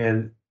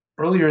 and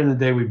earlier in the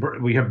day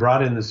we had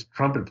brought in this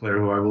trumpet player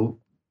who I will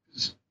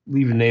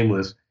leave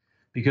nameless,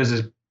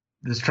 because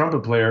this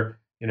trumpet player,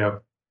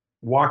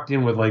 walked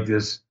in with like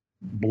this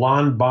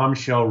blonde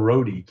bombshell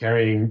roadie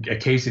carrying a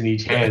case in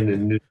each hand,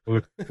 and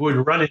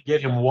would run and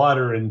get him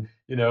water, and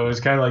it was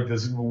kind of like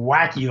this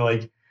wacky,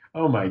 like,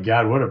 oh my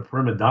God, what a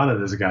prima donna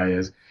this guy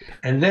is.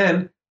 And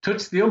then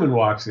Toots Thielman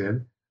walks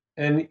in,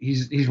 and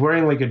he's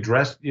wearing like a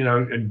dress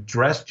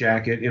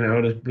jacket,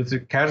 with a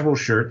casual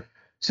shirt,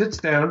 sits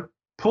down,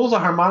 pulls a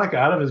harmonica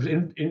out of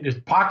in his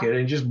pocket,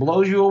 and just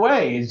blows you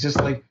away. He's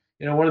just like,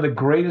 one of the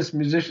greatest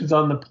musicians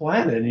on the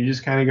planet. And you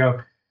just kind of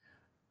go,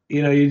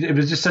 it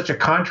was just such a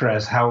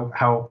contrast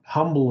how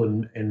humble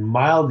and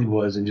mild he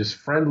was, and just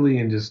friendly,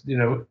 and just,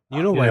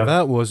 why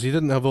that was? He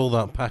didn't have all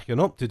that packing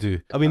up to do.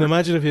 I mean,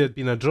 imagine if he had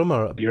been a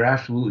drummer. You're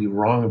absolutely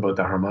wrong about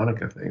the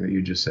harmonica thing that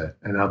you just said.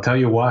 And I'll tell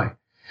you why.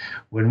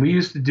 When we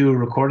used to do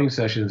recording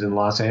sessions in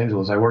Los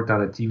Angeles, I worked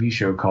on a TV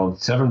show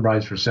called Seven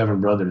Brides for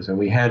Seven Brothers, and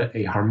we had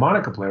a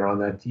harmonica player on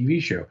that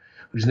TV show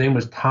whose name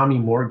was Tommy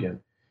Morgan.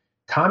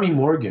 Tommy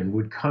Morgan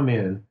would come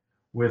in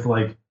with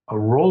like a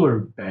roller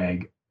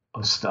bag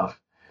of stuff,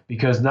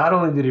 because not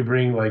only did he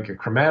bring like a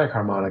chromatic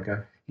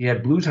harmonica, he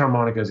had blues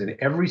harmonicas in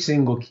every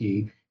single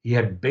key. He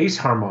had bass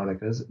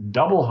harmonicas,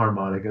 double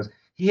harmonicas.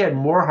 He had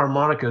more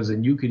harmonicas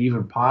than you could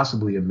even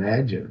possibly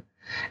imagine.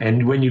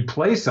 And when you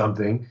play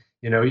something,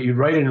 you'd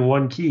write it in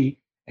one key,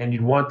 and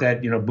you'd want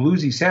that,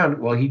 bluesy sound.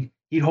 Well, he'd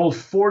hold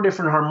 4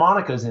 different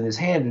harmonicas in his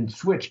hand and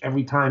switch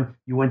every time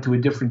you went to a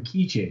different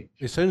key change.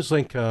 It sounds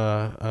like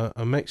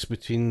a mix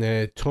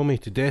between Tommy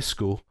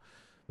Tedesco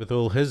with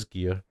all his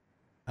gear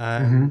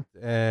and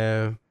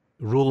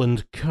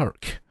Roland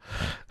Kirk.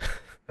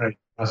 Right.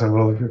 That's a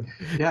Roland Kirk.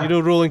 Yeah.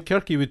 Roland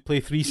Kirk, he would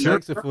play 3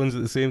 saxophones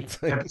at the same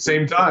time. At the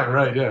same time,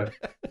 right, yeah.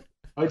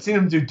 I've seen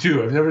him do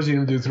 2. I've never seen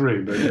him do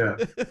 3, but yeah.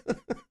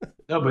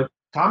 No, but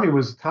Tommy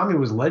was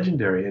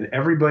legendary, and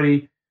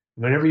everybody,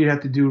 whenever you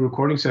had to do a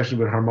recording session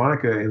with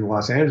harmonica in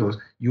Los Angeles,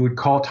 you would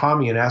call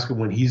Tommy and ask him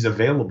when he's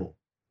available,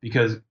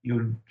 because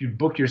you'd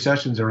book your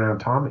sessions around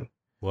Tommy.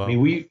 Wow. I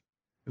mean,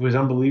 it was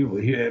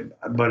unbelievable.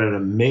 But an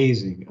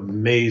amazing,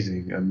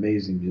 amazing,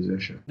 amazing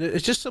musician.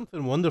 It's just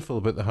something wonderful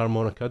about the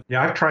harmonica.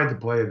 Yeah, I've tried to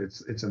play it.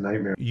 It's a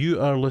nightmare. You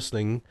are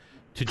listening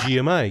to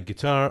GMI,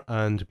 Guitar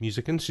and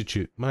Music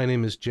Institute. My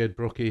name is Jed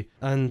Brockie,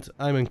 and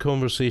I'm in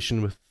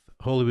conversation with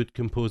Hollywood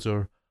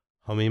composer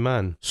Hummy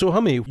man. So,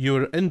 Hummy, you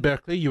were in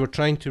Berkeley, you were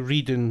trying to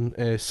read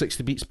in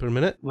 60 beats per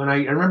minute. I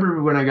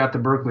remember when I got to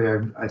Berkeley,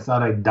 I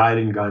thought I died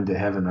and gone to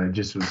heaven. I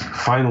just was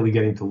finally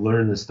getting to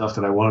learn the stuff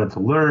that I wanted to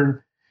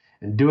learn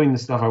and doing the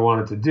stuff I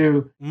wanted to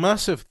do.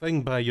 Massive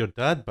thing by your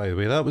dad, by the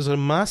way. That was a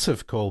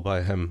massive call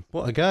by him.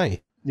 What a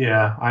guy.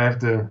 Yeah, I have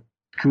to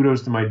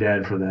kudos to my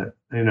dad for that.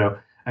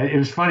 It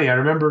was funny. I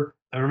remember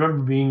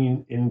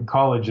being in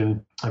college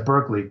and at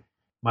Berkeley.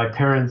 My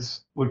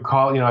parents would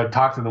call, I'd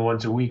talk to them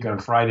once a week on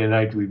Friday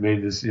night. We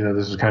made this,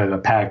 this was kind of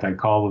a pact. I'd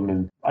call them,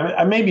 and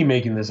I may be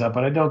making this up,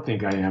 but I don't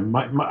think I am.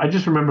 I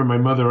just remember my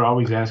mother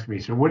always asking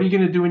me, so what are you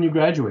going to do when you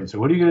graduate? It's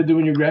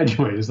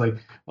like,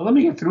 well, let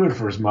me get through it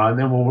first, Ma, and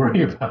then we'll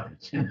worry about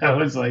it.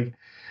 It's like,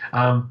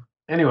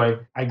 anyway,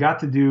 I got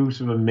to do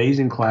some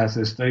amazing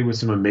classes, study with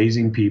some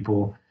amazing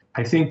people.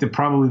 I think that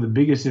probably the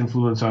biggest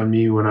influence on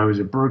me when I was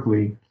at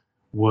Berkeley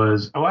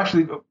was,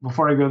 actually,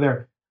 before I go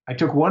there, I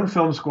took one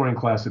film scoring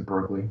class at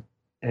Berkeley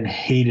and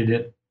hated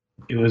it.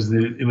 It was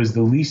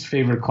the least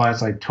favorite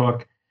class I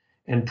took.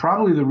 And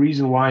probably the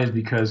reason why is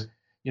because,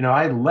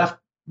 I had left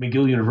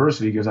McGill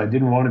University because I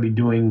didn't want to be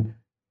doing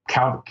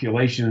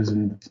calculations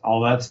and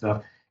all that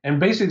stuff. And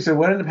basically, so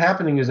what ended up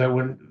happening is that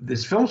when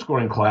this film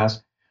scoring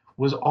class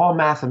was all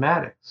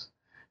mathematics,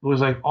 it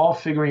was like all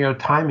figuring out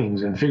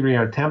timings and figuring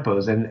out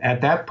tempos. And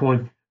at that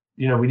point,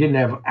 we didn't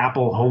have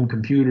Apple home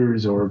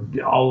computers or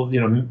all,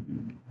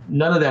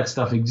 none of that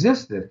stuff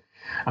existed.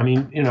 I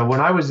mean, when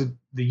I was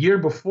the year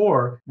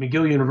before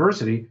McGill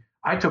University,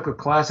 I took a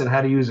class on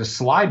how to use a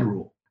slide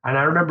rule. And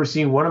I remember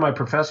seeing one of my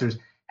professors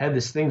had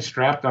this thing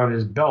strapped on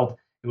his belt.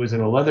 It was in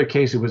a leather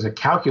case. It was a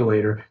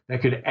calculator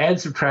that could add,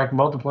 subtract,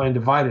 multiply, and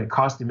divide. And it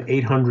cost him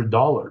 $800.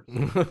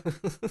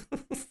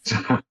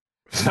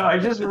 So I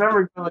just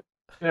remember,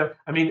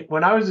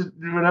 when I was at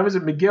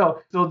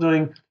McGill, still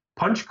doing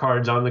punch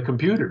cards on the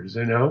computers,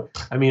 I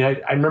mean,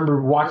 I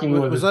remember walking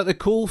with... Was that the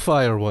coal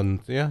fire one?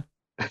 Yeah.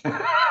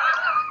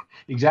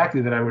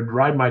 Exactly, that I would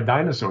ride my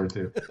dinosaur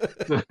to.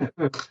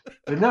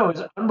 But no,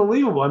 it's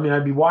unbelievable. I mean,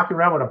 I'd be walking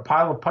around with a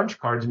pile of punch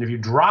cards, and if you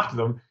dropped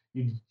them,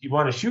 you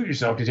want to shoot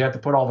yourself because you have to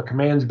put all the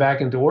commands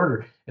back into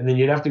order. And then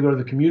you'd have to go to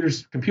the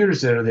computer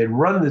center. They'd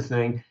run the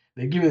thing.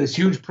 They'd give you this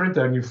huge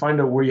printout, and you'd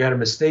find out where you had a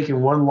mistake in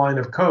one line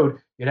of code.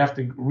 You'd have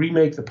to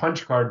remake the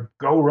punch card,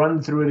 go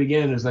run through it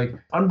again. It's like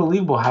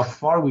unbelievable how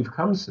far we've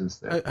come since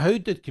then. How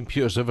did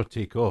computers ever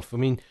take off? I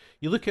mean,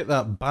 you look at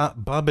that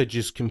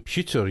Babbage's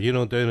computer,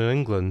 down in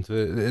England.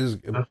 It is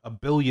a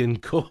billion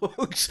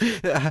cogs.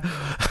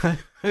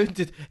 How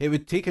did it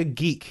would take a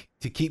geek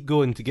to keep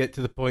going to get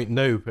to the point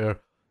now where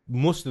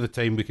most of the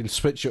time we can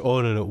switch it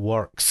on and it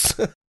works.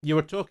 You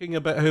were talking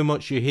about how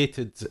much you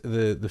hated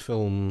the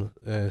film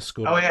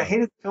score. Oh, yeah, I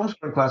hated the film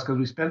scoring class because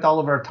we spent all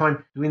of our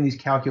time doing these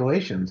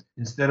calculations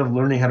instead of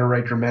learning how to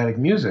write dramatic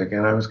music.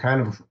 And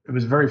it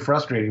was very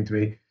frustrating to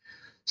me.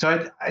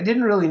 So I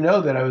didn't really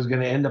know that I was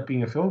going to end up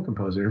being a film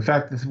composer. In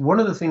fact, one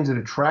of the things that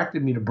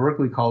attracted me to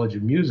Berklee College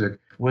of Music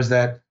was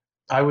that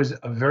I was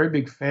a very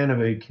big fan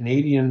of a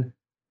Canadian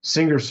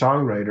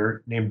singer-songwriter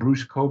named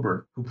Bruce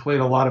Coburn, who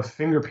played a lot of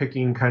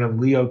finger-picking kind of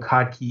Leo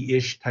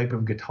Kottke-ish type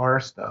of guitar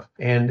stuff.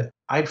 And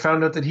I'd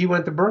found out that he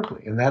went to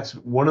Berklee, and that's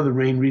one of the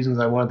main reasons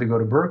I wanted to go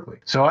to Berklee.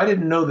 So I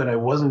didn't know that I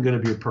wasn't going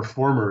to be a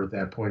performer at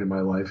that point in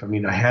my life. I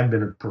mean, I had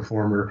been a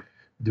performer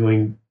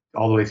doing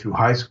all the way through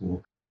high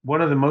school.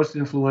 One of the most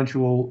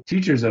influential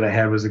teachers that I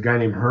had was a guy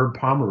named Herb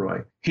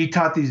Pomeroy. He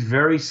taught these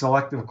very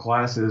selective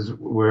classes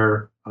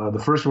where the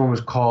first one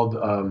was called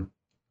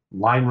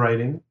line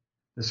writing.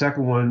 The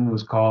second one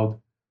was called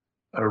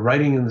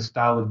Writing in the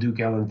Style of Duke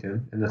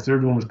Ellington. And the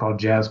third one was called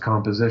Jazz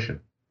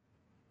Composition.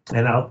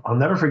 And I'll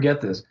never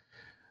forget this.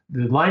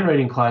 The line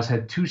writing class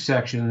had two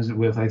sections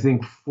with, I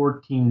think,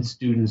 14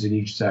 students in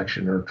each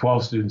section or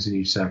 12 students in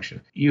each section.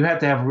 You had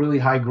to have really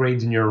high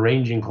grades in your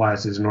arranging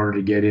classes in order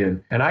to get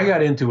in. And I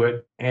got into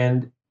it.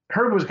 And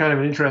Herb was kind of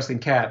an interesting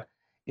cat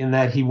in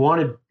that he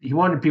wanted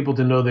people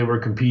to know they were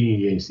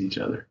competing against each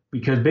other.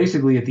 Because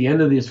basically at the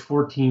end of these two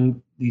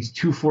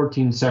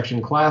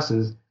 14-section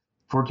classes,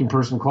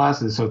 14-person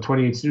classes, so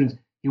 28 students,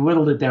 he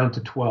whittled it down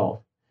to 12.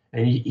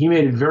 And he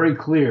made it very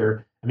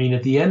clear. I mean,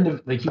 at the end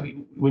of,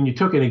 when you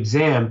took an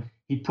exam,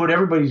 he'd put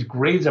everybody's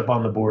grades up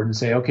on the board and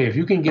say, okay, if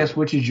you can guess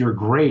which is your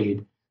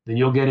grade, then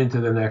you'll get into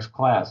the next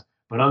class.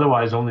 But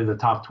otherwise, only the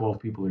top 12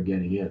 people are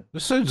getting in.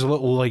 This sounds a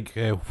little like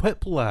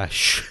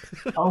Whiplash.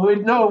 No,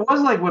 it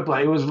wasn't like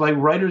Whiplash. It was like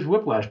writer's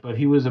whiplash, but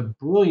he was a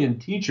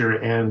brilliant teacher,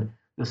 and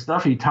the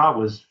stuff he taught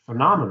was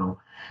phenomenal.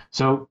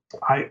 So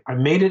I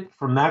made it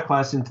from that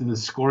class into the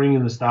scoring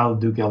in the style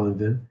of Duke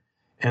Ellington,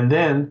 and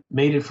then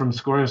made it from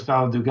scoring in the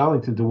style of Duke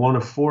Ellington to one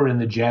of four in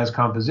the jazz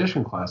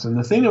composition class. And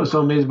the thing that was so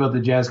amazing about the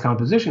jazz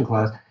composition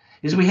class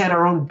is we had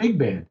our own big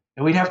band,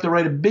 and we'd have to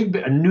write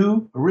a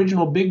new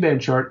original big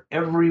band chart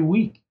every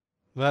week.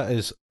 That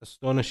is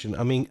astonishing.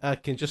 I mean, I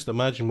can just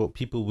imagine what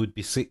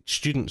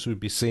students would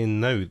be saying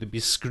now. They'd be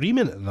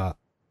screaming at that.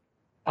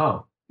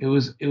 Oh, it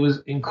was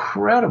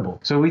incredible.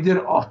 So we did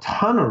a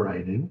ton of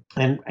writing,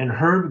 and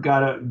Herb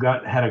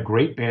had a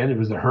great band. It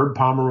was the Herb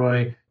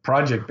Pomeroy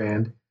Project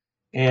Band,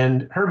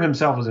 And Herb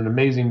himself was an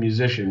amazing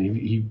musician.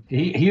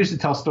 He used to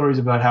tell stories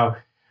about how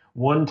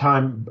one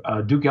time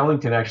Duke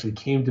Ellington actually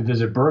came to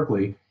visit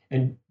Berkeley,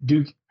 and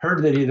Duke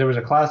heard that there was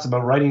a class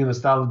about writing in the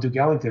style of Duke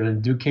Ellington,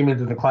 and Duke came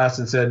into the class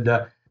and said,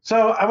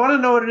 "So I want to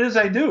know what it is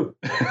I do."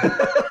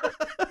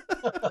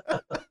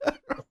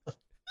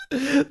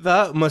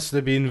 That must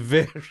have been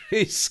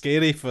very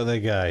scary for the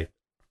guy.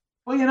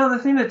 Well, you know, the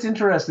thing that's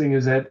interesting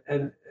is that,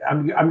 and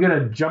I'm going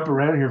to jump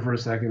around here for a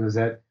second, is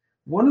that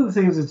one of the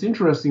things that's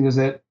interesting is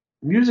that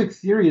music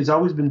theory has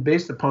always been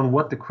based upon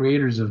what the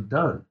creators have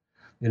done.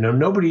 You know,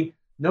 nobody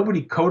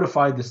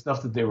codified the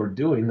stuff that they were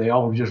doing. They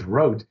all just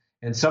wrote,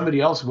 and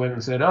somebody else went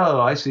and said, "Oh,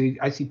 I see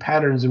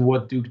patterns in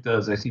what Duke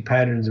does. I see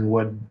patterns in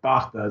what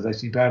Bach does. I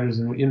see patterns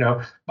in," you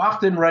know, Bach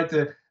didn't write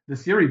the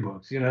theory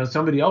books. You know,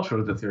 somebody else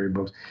wrote the theory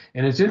books.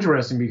 And it's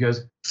interesting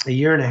because a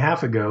year and a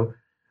half ago,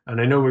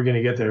 and I know we're going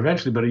to get there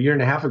eventually, but a year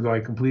and a half ago, I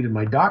completed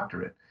my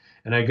doctorate,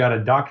 and I got a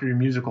doctorate in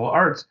musical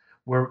arts,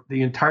 where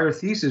the entire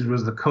thesis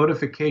was the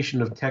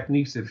codification of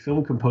techniques that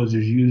film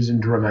composers use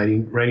in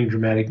writing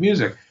dramatic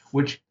music,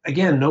 which,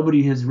 again,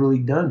 nobody has really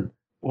done.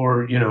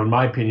 Or, you know, in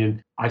my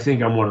opinion, I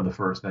think I'm one of the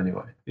first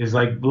anyway, is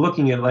like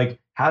looking at like,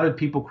 how do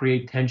people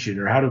create tension,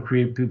 or how do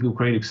people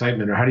create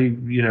excitement, or how do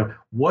you know,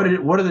 what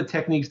are the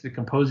techniques that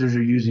composers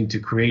are using to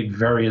create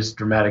various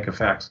dramatic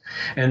effects?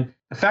 And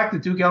the fact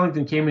that Duke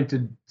Ellington came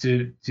into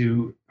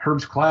to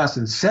Herb's class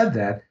and said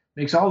that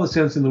makes all the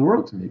sense in the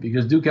world to me,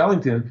 because Duke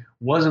Ellington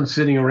wasn't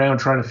sitting around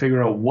trying to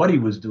figure out what he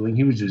was doing.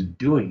 He was just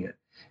doing it.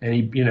 And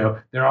he, you know,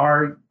 there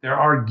are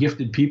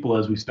gifted people,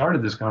 as we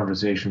started this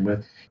conversation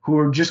with, who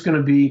are just going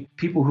to be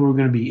people who are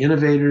going to be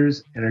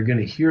innovators and are going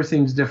to hear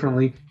things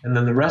differently. And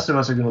then the rest of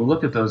us are going to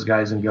look at those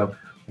guys and go,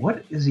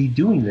 what is he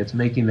doing that's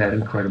making that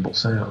incredible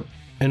sound?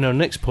 In our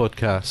next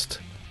podcast,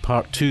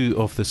 part 2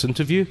 of this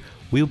interview,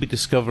 we'll be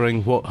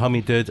discovering what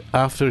Hummy did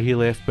after he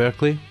left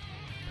Berkeley,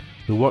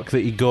 the work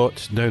that he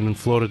got down in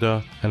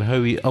Florida, and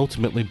how he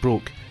ultimately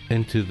broke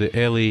into the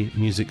LA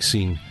music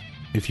scene.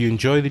 If you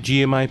enjoy the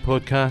GMI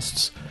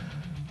podcasts,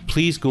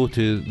 please go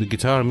to the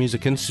Guitar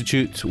Music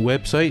Institute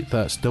website.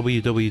 That's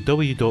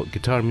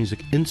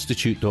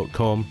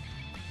www.guitarmusicinstitute.com,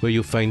 where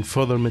you'll find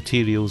further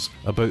materials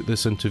about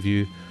this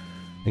interview,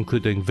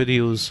 including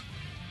videos,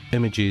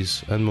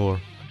 images, and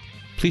more.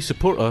 Please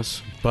support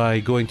us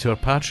by going to our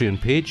Patreon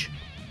page,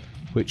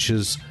 which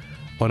is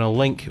on a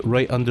link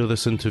right under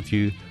this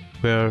interview,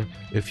 where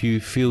if you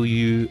feel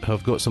you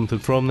have got something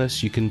from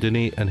this, you can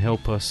donate and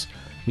help us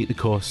meet the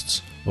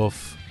costs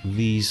of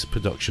these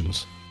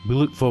productions. We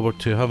look forward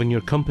to having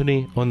your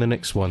company on the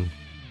next one.